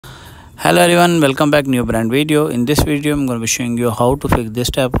Hello everyone, welcome back new brand video. In this video I'm going to be showing you how to fix this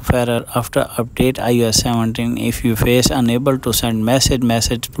type of error after update iOS 17. If you face unable to send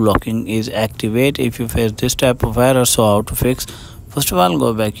message blocking is activate. If you face this type of error, so how to fix? First of all,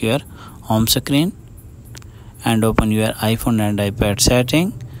 go back here home screen and open your iPhone and iPad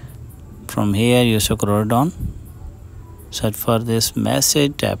setting. From here you scroll down, search for this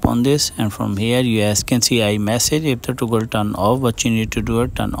message, tap on this, and from here you can see iMessage. If the toggle turn off, what you need to do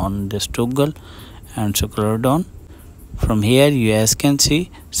is turn on this toggle and scroll down. From here you can see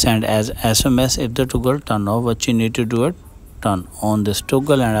send as SMS. If the toggle turn off, what you need to do is turn on this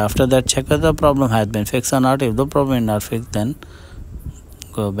toggle, and after that check if the problem has been fixed or not. If the problem is not fixed, then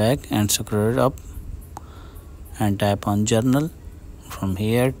go back and scroll up and tap on journal. From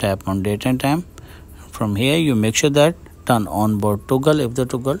here tap on date and time. From here you make sure that turn on board toggle. If the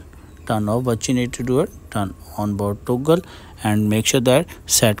toggle turn off, what you need to do it turn on board toggle and make sure that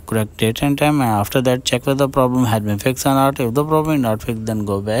set correct date and time, and after that check whether the problem has been fixed or not. If the problem is not fixed, then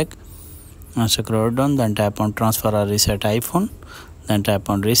go back and scroll down, then tap on transfer or reset iPhone, then tap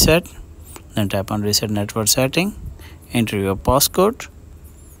on reset, then tap on reset network setting, enter your passcode,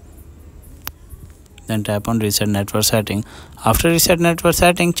 then tap on reset network setting. After reset network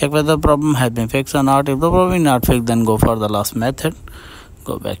setting, check whether the problem has been fixed or not. If the problem is not fixed, then go for the last method.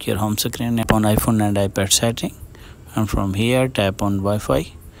 Go back your home screen, tap on iPhone and iPad setting, and from here tap on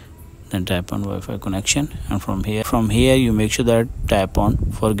Wi-Fi, then tap on Wi-Fi connection, and from here you make sure that tap on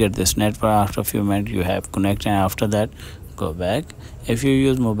forget this network. After a few minutes you have connected, and after that go back. If you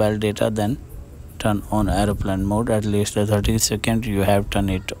use mobile data, then turn on airplane mode. At least 30 seconds you have turned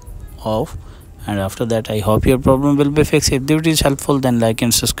it off, and after that I hope your problem will be fixed. If the video is helpful, then like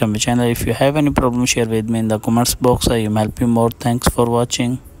and subscribe my channel. If you have any problem, share with me in the comments box. I will help you more. Thanks for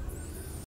watching.